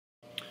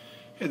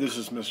Hey, this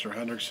is Mr.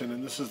 Hendrickson,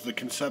 and this is the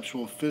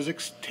Conceptual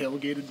Physics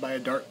Tailgated by a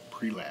Dart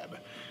Prelab.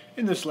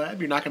 In this lab,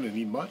 you're not going to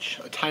need much.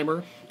 A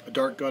timer, a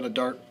dart gun, a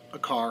dart, a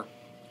car,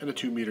 and a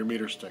 2-meter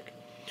meter stick.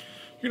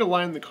 You're going to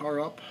line the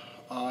car up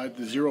at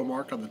the 0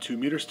 mark on the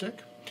 2-meter stick.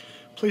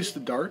 Place the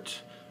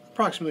dart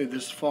approximately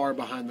this far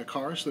behind the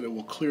car so that it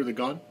will clear the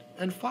gun,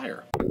 and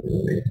fire.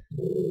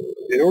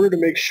 In order to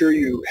make sure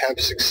you have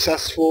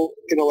successful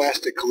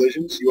inelastic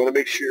collisions, you want to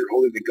make sure you're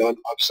holding the gun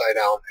upside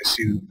down, as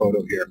seen in the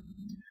photo here.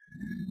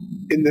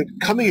 In the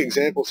coming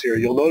examples here,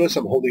 you'll notice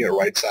I'm holding it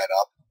right side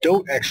up.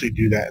 Don't actually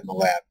do that in the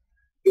lab.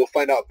 You'll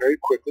find out very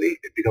quickly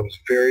it becomes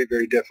very,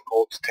 very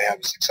difficult to have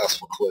a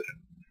successful collision.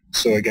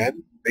 So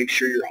again, make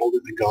sure you're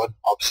holding the gun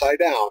upside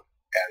down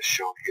as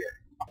shown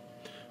here.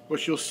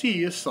 What you'll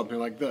see is something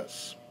like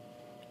this.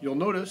 You'll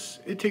notice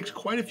it takes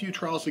quite a few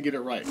trials to get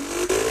it right.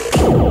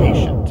 Be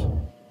patient.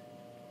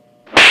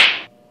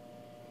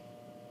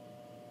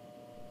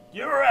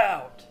 You're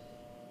out!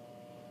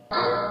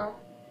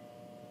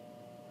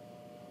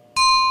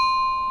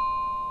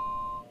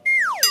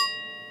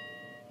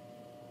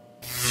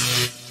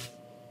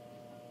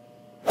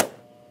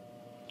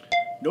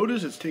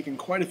 Notice it's taken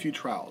quite a few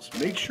trials.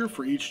 Make sure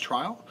for each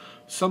trial,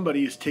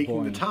 somebody is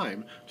taking the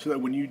time so that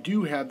when you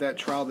do have that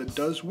trial that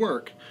does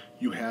work,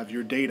 you have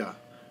your data.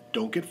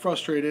 Don't get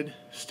frustrated,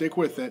 stick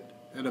with it,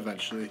 and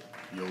eventually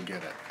you'll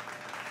get it.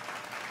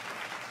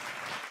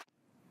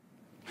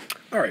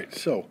 Alright,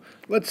 so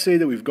let's say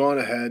that we've gone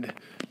ahead,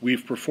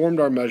 we've performed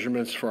our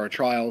measurements for our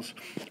trials,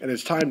 and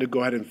it's time to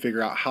go ahead and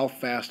figure out how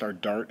fast our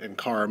dart and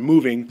car are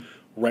moving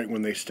right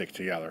when they stick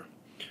together.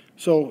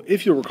 So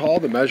if you'll recall,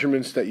 the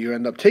measurements that you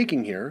end up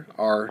taking here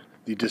are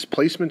the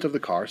displacement of the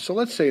car. So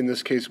let's say in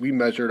this case we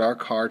measured our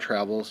car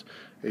travels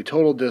a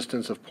total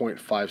distance of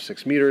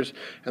 0.56 meters,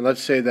 and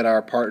let's say that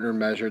our partner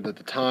measured that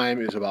the time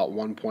is about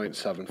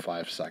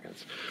 1.75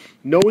 seconds.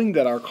 Knowing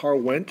that our car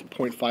went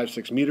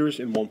 0.56 meters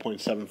in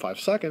 1.75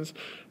 seconds,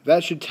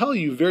 that should tell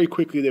you very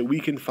quickly that we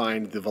can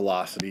find the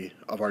velocity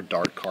of our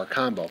dart car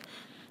combo.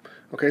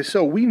 Okay,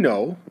 so we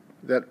know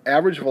that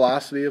average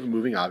velocity of a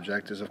moving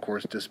object is, of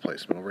course,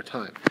 displacement over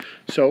time.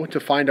 So to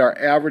find our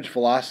average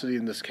velocity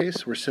in this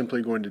case, we're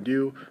simply going to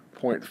do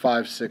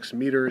 0.56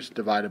 meters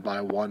divided by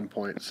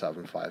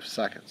 1.75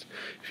 seconds.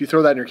 If you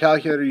throw that in your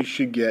calculator, you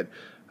should get,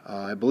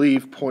 I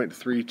believe,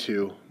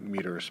 0.32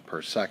 meters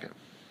per second.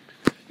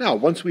 Now,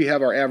 once we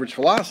have our average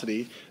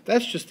velocity,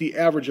 that's just the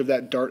average of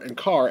that dart and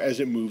car as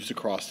it moves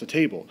across the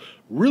table.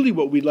 Really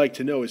what we'd like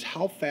to know is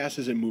how fast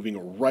is it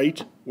moving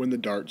right when the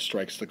dart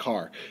strikes the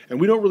car.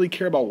 And we don't really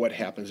care about what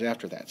happens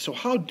after that. So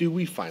how do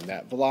we find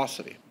that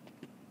velocity?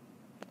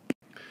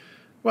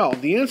 Well,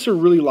 the answer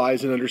really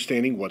lies in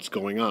understanding what's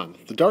going on.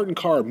 The dart and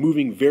car are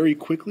moving very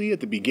quickly at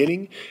the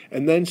beginning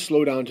and then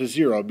slow down to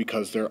 0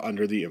 because they're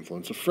under the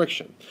influence of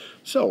friction.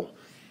 So,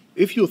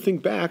 if you'll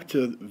think back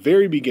to the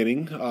very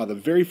beginning, the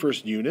very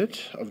first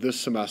unit of this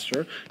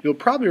semester, you'll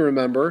probably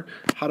remember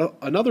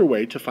another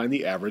way to find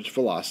the average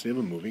velocity of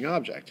a moving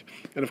object.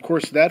 And of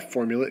course that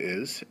formula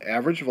is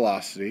average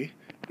velocity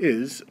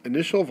is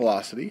initial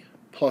velocity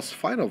plus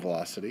final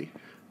velocity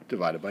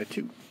divided by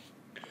 2.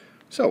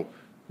 So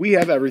we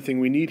have everything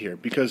we need here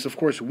because of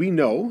course we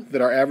know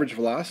that our average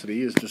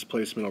velocity is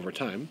displacement over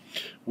time.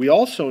 We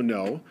also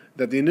know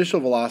that the initial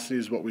velocity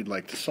is what we'd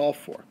like to solve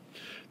for.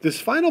 This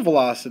final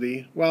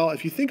velocity, well,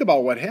 if you think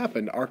about what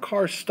happened, our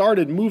car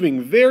started moving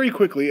very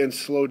quickly and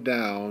slowed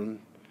down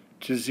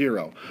to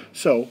 0.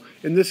 So,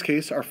 in this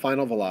case, our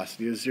final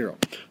velocity is 0.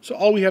 So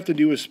all we have to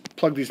do is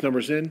plug these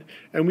numbers in,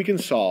 and we can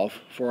solve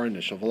for our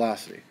initial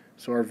velocity.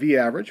 So our V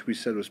average, we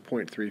said was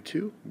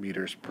 0.32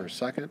 meters per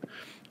second.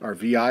 Our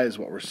VI is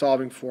what we're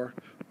solving for.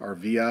 Our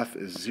VF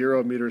is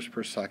 0 meters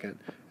per second,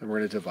 and we're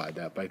going to divide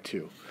that by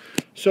 2.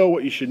 So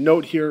what you should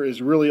note here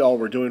is really all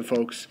we're doing,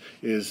 folks,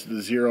 is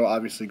the 0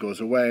 obviously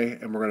goes away,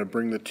 and we're going to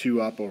bring the 2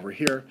 up over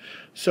here.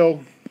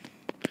 So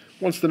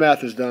once the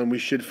math is done, we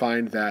should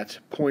find that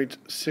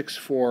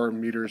 0.64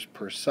 meters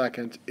per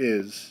second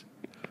is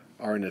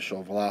our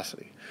initial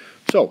velocity.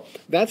 So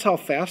that's how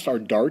fast our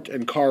dart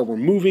and car were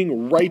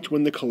moving right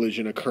when the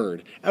collision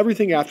occurred.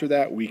 Everything after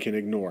that we can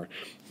ignore.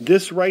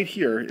 This right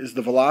here is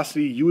the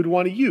velocity you would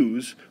want to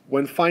use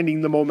when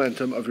finding the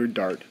momentum of your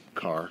dart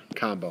car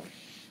combo.